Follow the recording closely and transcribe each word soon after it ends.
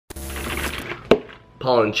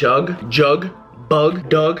APOLLON chug, jug, bug,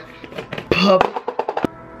 dug, pub,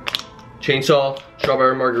 chainsaw,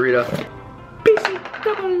 strawberry margarita,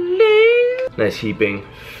 nice heaping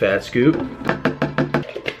fat scoop.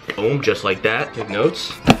 Boom, just like that. Take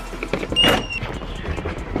notes.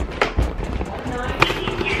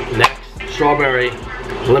 Next, strawberry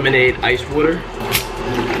lemonade ice water.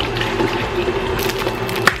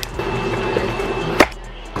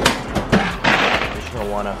 Just gonna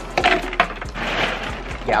wanna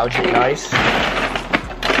gouge it nice,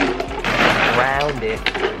 round it,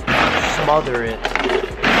 smother it,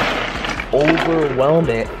 overwhelm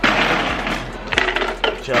it.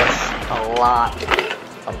 Just a lot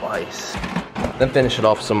of ice. Then finish it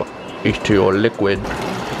off with some H2O liquid.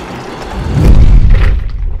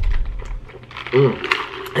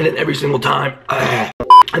 And then every single time,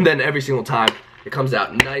 it comes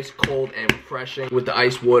out nice, cold, and refreshing with the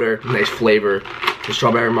ice water, nice flavor. The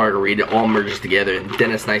strawberry margarita all merges together, and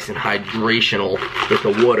then it's nice and hydrational with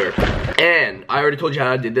the water. And I already told you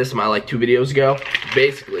how I did this in my like 2 videos ago.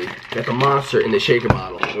 Basically, got the Monster in the shaker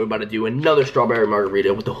bottle. We're about to do another strawberry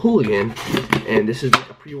margarita with the Hooligan, and this is like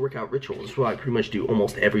a pre-workout ritual. This is what I pretty much do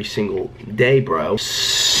almost every single day, bro.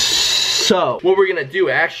 So what we're gonna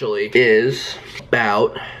do actually is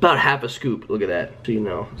about half a scoop. Look at that. So you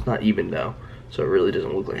know, it's not even though. So it really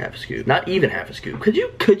doesn't look like half a scoop. Not even half a scoop. Could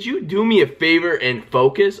you do me a favor and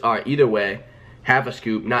focus? All right, either way, half a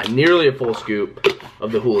scoop, not nearly a full scoop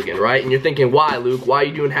of the Hooligan, right? And you're thinking, why, Luke? Why are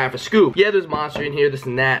you doing half a scoop? Yeah, there's Monster in here, this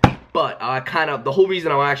and that. But the whole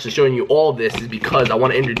reason I'm actually showing you all this is because I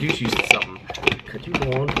want to introduce you to something. Could you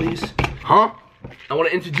go on, please? Huh? I want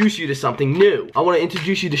to introduce you to something new. I want to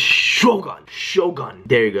introduce you to Shogun. Shogun.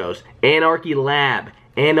 There he goes. Anarchy Lab.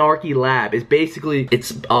 Anarchy Lab is basically,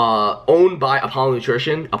 it's owned by Apollo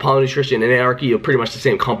Nutrition. Apollo Nutrition and Anarchy are pretty much the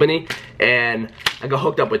same company. And I got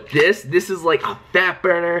hooked up with this. This is like a fat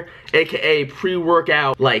burner, aka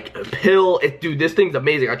pre-workout like pill. Dude, this thing's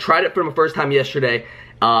amazing. I tried it for the first time yesterday.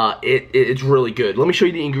 It's really good. Let me show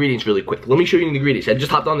you the ingredients really quick. Let me show you the ingredients. I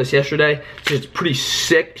just hopped on this yesterday, so it's pretty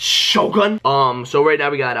sick. Shogun. So right now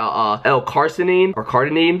we got L-carnitine,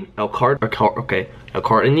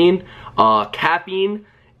 caffeine,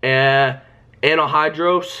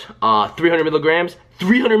 anhydrous, 300 milligrams.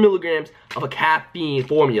 300 milligrams of a caffeine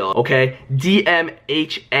formula, okay?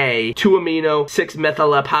 DMHA, 2-amino,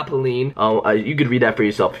 6-methylapopylene. You could read that for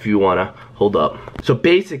yourself if you wanna. Hold up. So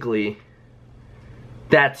basically,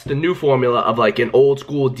 that's the new formula of like an old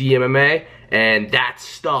school DMMA, and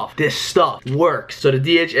this stuff works. So the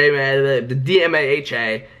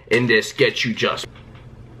DMAHA in this gets you just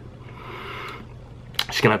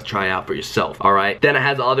gonna have to try it out for yourself, all right? Then it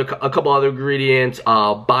has a couple other ingredients,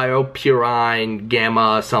 biopurine,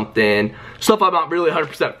 gamma something, stuff I'm not really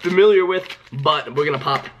 100% familiar with, but we're gonna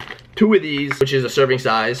pop 2 of these, which is a serving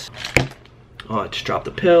size. Oh, I just dropped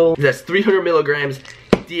the pill. That's 300 milligrams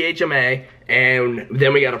DHMA, and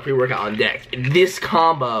then we got a pre-workout on deck. This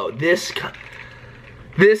combo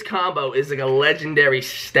is like a legendary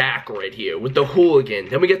stack right here with the Hooligan.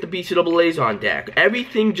 Then we get the BCAAs on deck.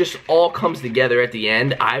 Everything just all comes together at the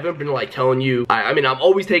end. I haven't been like telling you. I mean, I'm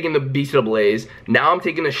always taking the BCAAs. Now I'm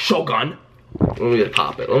taking the Shogun. Let me just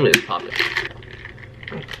pop it.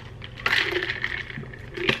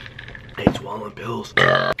 I hate swallowing pills.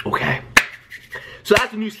 Okay. So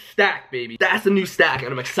that's a new stack, baby. That's a new stack,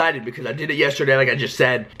 and I'm excited because I did it yesterday, like I just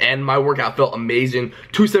said, and my workout felt amazing.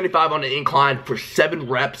 275 on the incline for 7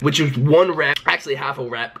 reps, which is 1 rep, actually half a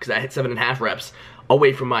rep, because I hit 7.5 reps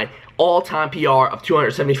away from my all-time PR of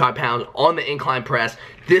 275 pounds on the incline press.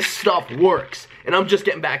 This stuff works, and I'm just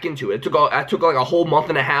getting back into it. I took like a whole month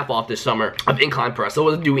and a half off this summer of incline press. I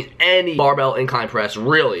wasn't doing any barbell incline press,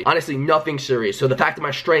 really. Honestly, nothing serious. So the fact that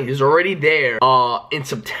my strength is already there in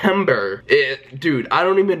September, dude, I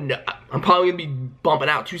don't even know. I'm probably gonna be bumping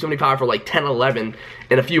out 275 for like 10, 11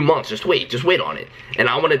 in a few months. Just wait on it. And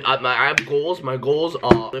I have goals. My goals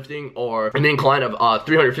are lifting or an incline of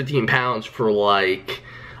 315 pounds for like,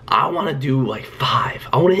 I want to do like 5.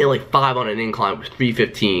 I want to hit like 5 on an incline with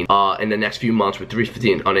 315 in the next few months with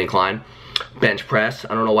 315 on an incline. Bench press.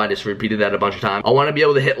 I don't know why I just repeated that a bunch of times. I want to be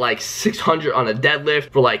able to hit like 600 on a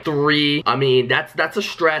deadlift for like 3. I mean, that's a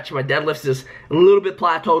stretch. My deadlift is a little bit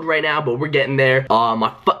plateaued right now, but we're getting there.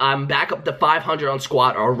 I'm back up to 500 on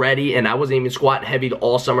squat already, and I wasn't even squatting heavy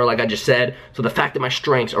all summer like I just said. So the fact that my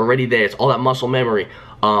strength's already there, it's all that muscle memory.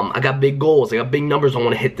 I got big goals. I got big numbers I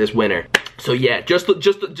want to hit this winter. So yeah, just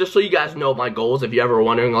so you guys know my goals, if you ever were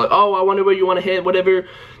wondering like, oh, I wonder where you want to hit, whatever,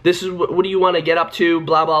 this is what do you want to get up to,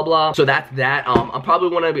 blah blah blah. So that's that. I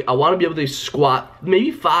want to be able to squat maybe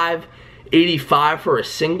 585 for a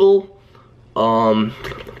single.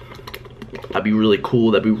 That'd be really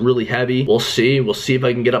cool. That'd be really heavy. We'll see. We'll see if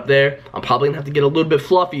I can get up there. I'm probably gonna have to get a little bit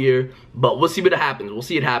fluffier, but we'll see what happens. We'll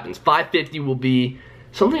see it happens. 550 will be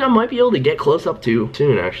something I might be able to get close up to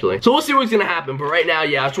soon, actually. So we'll see what's gonna happen. But right now,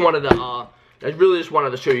 yeah, I really just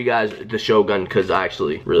wanted to show you guys the Shogun because I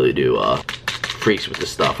actually really do freaks with this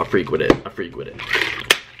stuff. I freak with it. I freak with it.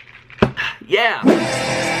 Yeah.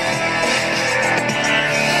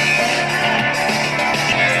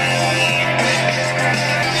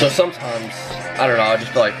 So sometimes, I don't know, I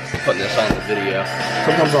just feel like putting this on the video.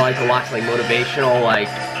 Sometimes I like to watch like motivational like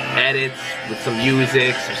edits with some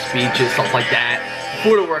music, some speeches, stuff like that.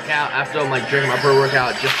 Before the workout, after I'm like drinking my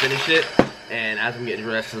pre-workout, just finished it. And as I'm getting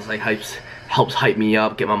dressed, it's like helps hype me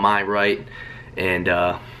up, get my mind right. And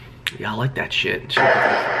yeah, I like that shit.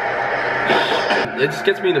 It just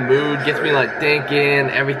gets me in the mood, gets me like thinking,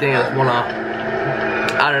 everything. I just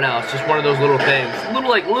wanna, I don't know, it's just one of those little things.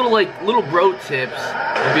 Little bro tips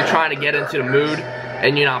if you're trying to get into the mood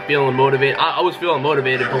and you're not feeling motivated. I was feeling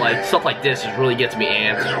motivated, but like stuff like this just really gets me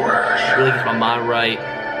amped. Really gets my mind right,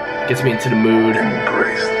 gets me into the mood.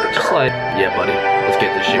 Just like, yeah buddy, let's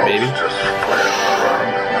get this shit, baby.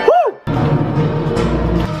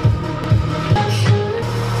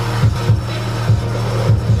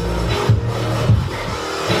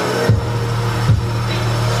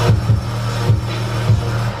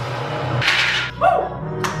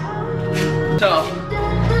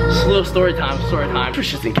 Story time. For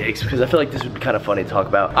shits and cakes, because I feel like this would be kind of funny to talk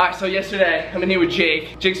about. Alright, so yesterday, I'm in here with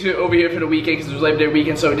Jake. Jake's over here for the weekend because it was Labor Day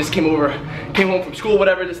weekend, so I just came home from school,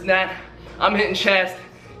 whatever, this and that. I'm hitting chest,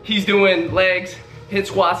 he's doing legs, hitting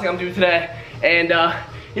squats like I'm doing today. And,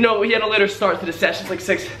 you know, we had a later start to the session, it's like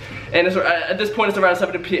 6, and at this point it's around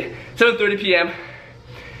 7:30 p.m.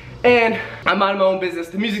 And I'm minding my own business.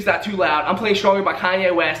 The music's not too loud. I'm playing Stronger by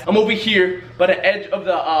Kanye West. I'm over here by the edge of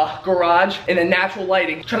the garage in a natural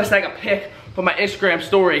lighting, trying to snag a pic for my Instagram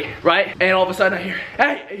story, right? And all of a sudden I hear,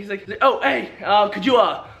 hey, he's like, oh, hey, could you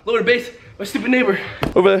lower the bass? My stupid neighbor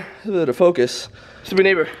over there to focus. Stupid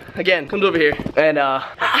neighbor, again, comes over here. And,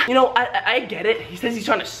 you know, I get it. He says he's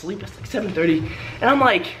trying to sleep. It's like 7:30. And I'm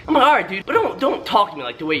like, all right, dude, but don't talk to me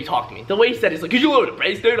like the way you talk to me. The way he said it, he's like, could you lower the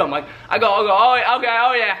bass, dude? I'm like, I go, oh, okay,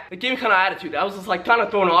 oh yeah. It gave me kind of attitude. I was just like kind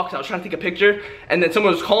of thrown off because I was trying to take a picture. And then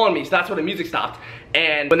someone was calling me, so that's when the music stopped.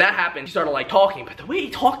 And when that happened, he started like talking. But the way he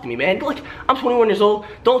talked to me, man, like, I'm 21 years old.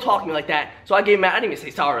 Don't talk to me like that. So I gave him, I didn't even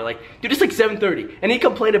say sorry. Like, dude, it's like 7:30. And he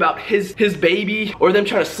complained about his baby or them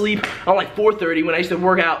trying to sleep on like 4:30 when I used to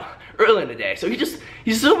work out early in the day. So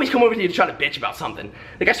he's always come over to you to try to bitch about something.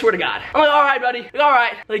 Like, I swear to God. I'm like, all right, buddy, like, all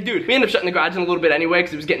right. Like, dude, we ended up shutting the garage in a little bit anyway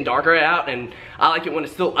because it was getting darker out, and I like it when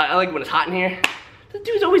it's I like it when it's hot in here. The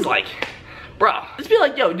dude's always like, bro, just be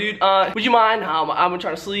like, yo, dude, would you mind how I'm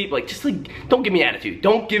trying to sleep? Like, just like, don't give me attitude.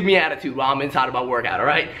 Don't give me attitude while I'm inside of my workout, all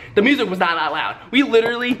right? The music was not that loud. We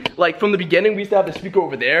literally, like, from the beginning, we used to have the speaker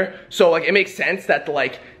over there. So, like, it makes sense that,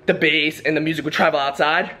 the bass and the music would travel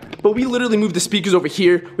outside. But we literally moved the speakers over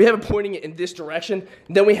here. We have it pointing it in this direction.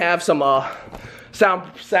 And then we have some,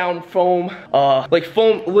 sound foam, like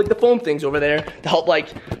the foam things over there to help like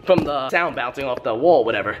from the sound bouncing off the wall,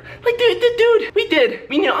 whatever. Like, dude, we did. I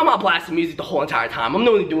mean, you know, I'm not blasting music the whole entire time. I'm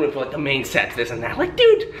only doing it for like the main sets, this and that. Like,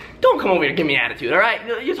 dude, don't come over here and give me attitude, all right?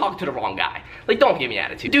 You're talking to the wrong guy. Like, don't give me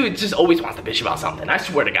attitude. Dude just always wants to bitch about something. I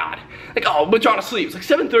swear to God. Like, oh, we're trying to sleep. It's like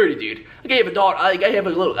 7:30, dude. I get you have a daughter. I get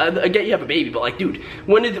you have a baby, but like, dude,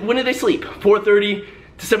 when did they sleep? 4:30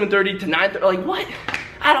 to 7:30 to 9:30? Like, what?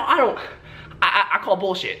 I call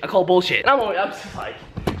bullshit. I call bullshit. And I'm just like,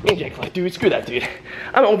 me and Jake like, dude, screw that, dude.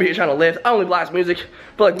 I'm over here trying to lift. I only blast music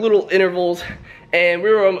for like little intervals, and we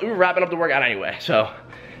were wrapping up the workout anyway. So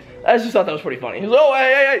I just thought that was pretty funny. He was like, oh,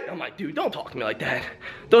 hey. I'm like, dude, don't talk to me like that.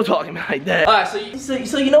 Don't talk to me like that. All right, so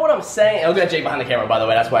you know what I'm saying? I've got Jake behind the camera, by the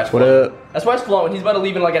way. That's why it's flowing. That's why it's flowing. He's about to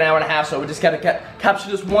leave in like an hour and a half, so we just gotta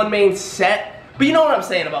capture this one main set. But you know what I'm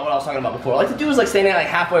saying about what I was talking about before. Like, the dude was like standing like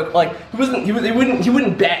halfway, like he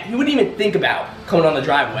wouldn't bet, he wouldn't even think about coming on the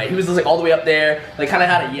driveway. He was just like all the way up there, like kind of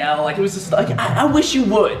had to yell. Like, it was just like, I wish you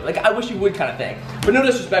would, like, I wish you would kind of thing. But no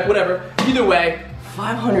disrespect, whatever. Either way,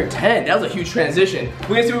 510. That was a huge transition.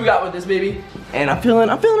 We're gonna see what we got with this baby, and I'm feeling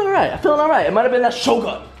all right. It might have been that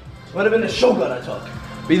Shogun. It might have been the Shogun I took.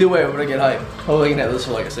 But either way, we're gonna get hype. Hopefully, I can have this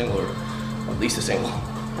for like a single or at least a single.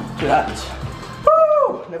 See what happens.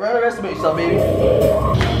 Never underestimate yourself, baby.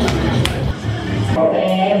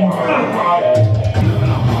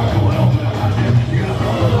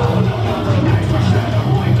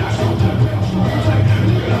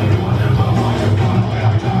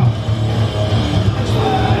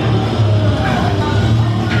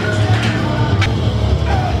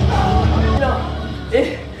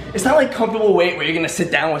 It's not like comfortable weight where you're gonna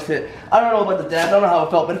sit down with it. I don't know about the depth, I don't know how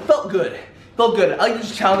it felt, but it felt good. It felt good. I like to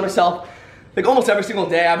just challenge myself. Like almost every single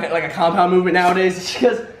day I'm hitting like a compound movement nowadays. It's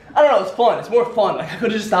because, I don't know, it's fun. It's more fun. Like I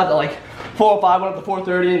could have just stopped at like 405, went up to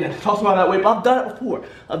 430 and then talked about that weight, but I've done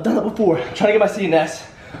it before. I'm trying to get my CNS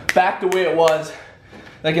back the way it was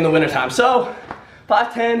like in the wintertime. So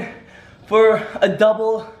 510 for a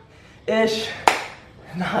double-ish.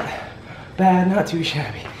 Not bad, not too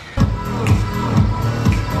shabby.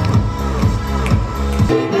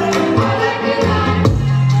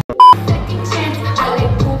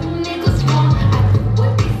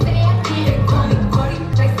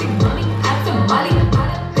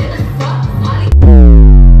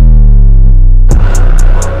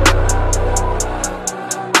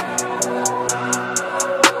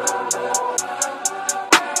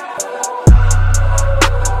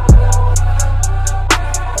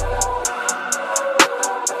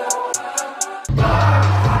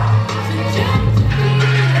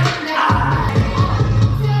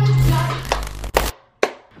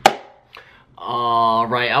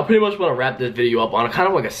 I pretty much want to wrap this video up on a kind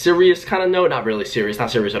of like a serious kind of note. Not really serious, not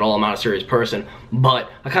serious at all. I'm not a serious person, but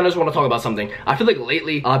I kind of just want to talk about something. I feel like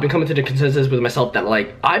lately I've been coming to the consensus with myself that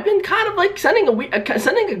like I've been kind of like sending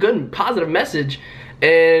a good positive message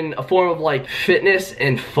in a form of like fitness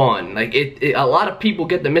and fun. Like a lot of people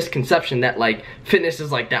get the misconception that like fitness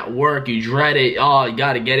is like that work, you dread it, oh you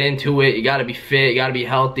gotta get into it, you gotta be fit, you gotta be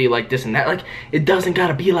healthy, like this and that. Like it doesn't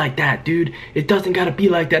gotta be like that, dude. It doesn't gotta be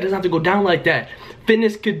like that. It doesn't have to go down like that.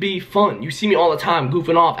 Fitness could be fun. You see me all the time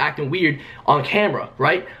goofing off, acting weird on camera,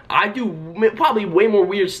 right? I do probably way more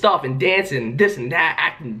weird stuff and dancing, this and that,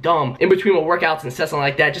 acting dumb in between my workouts and sets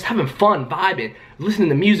like that, just having fun, vibing, listening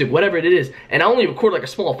to music, whatever it is. And I only record like a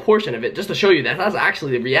small portion of it just to show you that that's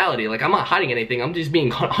actually the reality. Like I'm not hiding anything. I'm just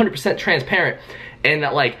being 100% transparent. And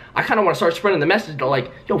that like, I kind of want to start spreading the message that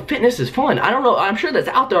like, yo, fitness is fun. I don't know, I'm sure that's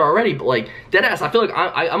out there already, but like, deadass, I feel like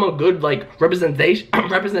I'm a good like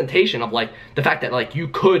representation of like the fact that like you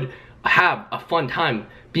could have a fun time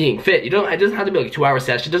being fit. It doesn't have to be like a 2-hour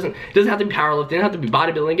session. It doesn't have to be powerlifting. It doesn't have to be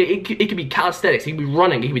bodybuilding. It could be calisthenics. It could be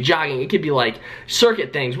running. It could be jogging. It could be like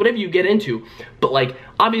circuit things, whatever you get into. But like,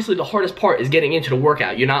 obviously the hardest part is getting into the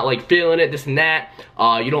workout. You're not like feeling it, this and that.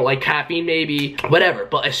 You don't like caffeine maybe, whatever.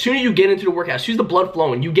 But as soon as you get into the workout, as soon as the blood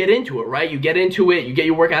flowing, you get into it, right? You get into it, you get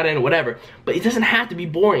your workout in or whatever. But it doesn't have to be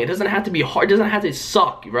boring. It doesn't have to be hard. It doesn't have to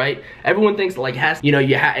suck, right? Everyone thinks like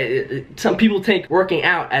some people take working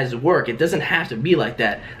out as work. It doesn't have to be like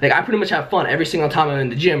that. Like I pretty much have fun every single time I'm in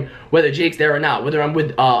the gym, whether Jake's there or not, whether I'm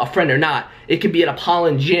with a friend or not. It could be at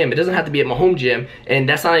APOLLON gym. It doesn't have to be at my home gym, and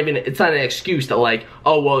that's not even, it's not an excuse to like,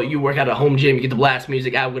 oh well, you work at a home gym, you get the blast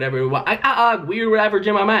music out, whatever, weird whatever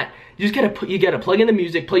gym I'm at. You just gotta plug in the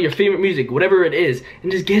music, play your favorite music, whatever it is,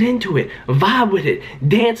 and just get into it, vibe with it,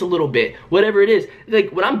 dance a little bit, whatever it is. Like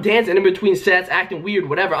when I'm dancing in between sets, acting weird,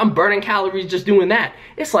 whatever, I'm burning calories just doing that.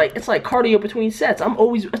 It's like cardio between sets.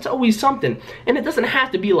 It's always something, and it doesn't have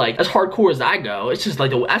to be like as hardcore as I go. It's just like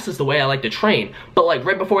that's just the way I like to train. But like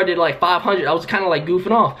right before I did like 500, I was kind of like goofing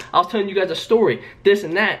off. I was telling you guys a story, this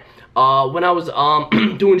and that. When I was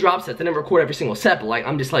doing drop sets, I didn't record every single set, but like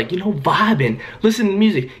I'm just like, you know, vibing, listening to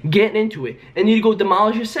music, getting into it, and you go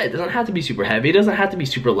demolish your set. It doesn't have to be super heavy, it doesn't have to be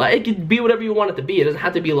super light, it can be whatever you want it to be. It doesn't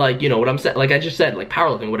have to be like, you know what I'm saying, like I just said, like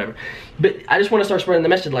powerlifting, whatever. But I just want to start spreading the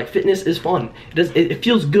message like fitness is fun. It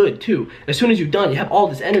feels good too. As soon as you're done, you have all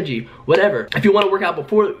this energy, whatever. If you want to work out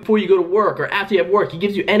before you go to work or after you have work, it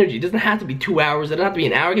gives you energy. It doesn't have to be 2 hours, it doesn't have to be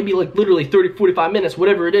an hour, it can be like literally 30-45 minutes,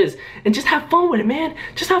 whatever it is, and just have fun with it, man.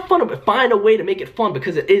 Just have fun with it. Find a way to make it fun,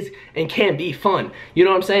 because it is and can be fun. You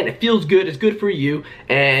know what I'm saying? It feels good, it's good for you,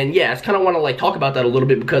 and yeah, I just kind of want to like talk about that a little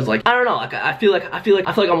bit, because like I don't know, like I feel like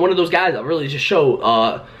I'm one of those guys that really just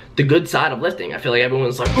show the good side of lifting. I feel like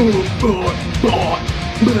everyone's like,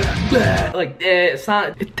 like it's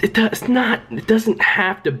not. It doesn't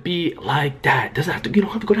have to be like that. It doesn't have to. You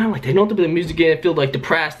don't have to go down like that. You don't have to be the music and feel like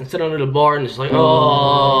depressed and sit under the bar and just like,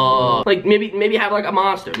 oh. Like maybe have like a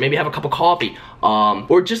Monster. Maybe have a cup of coffee.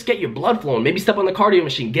 Or just get your blood flowing. Maybe step on the cardio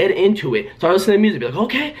machine. Get into it. Start listening to music. Be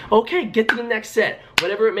like, okay, get to the next set.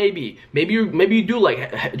 Whatever it may be. Maybe you do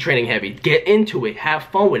like training heavy. Get into it. Have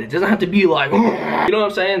fun with it. It doesn't have to be like, you know what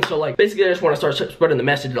I'm saying? So like basically I just want to start spreading the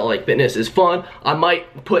message that like fitness is fun. I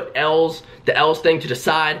might put the L's thing to the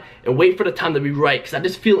side and wait for the time to be right, because I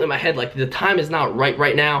just feel in my head like the time is not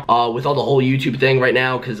right now with all the whole YouTube thing right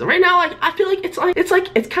now, because right now like I feel like it's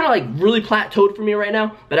kind of like really plateaued for me right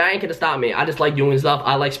now, but I ain't gonna stop me. I just like doing stuff.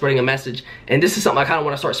 I like spreading a message, and this is something I kind of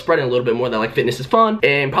want to start spreading a little bit more, that like fitness is fun,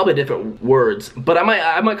 and probably different words. But I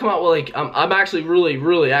I might come out with like, I'm actually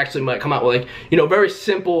really actually might come out with like, you know, very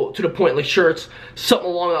simple to the point like shirts, something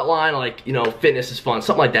along that line, like, you know, fitness is fun,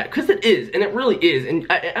 something like that, because it is, and it really is. And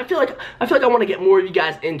I feel like I want to get more of you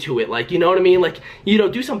guys into it, like, you know what I mean, like, you know,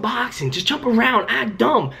 do some boxing, just jump around, act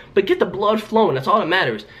dumb, but get the blood flowing. That's all that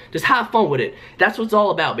matters. Just have fun with it. That's what it's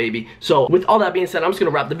all about, baby. So with all that being said, I'm just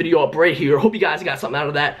gonna wrap the video up right here. Hope you guys got something out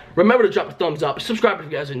of that. Remember to drop a thumbs up, subscribe if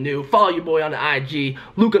you guys are new, follow your boy on the IG,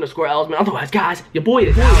 Luke_Elsman. Otherwise, guys, your boy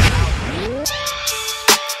is out.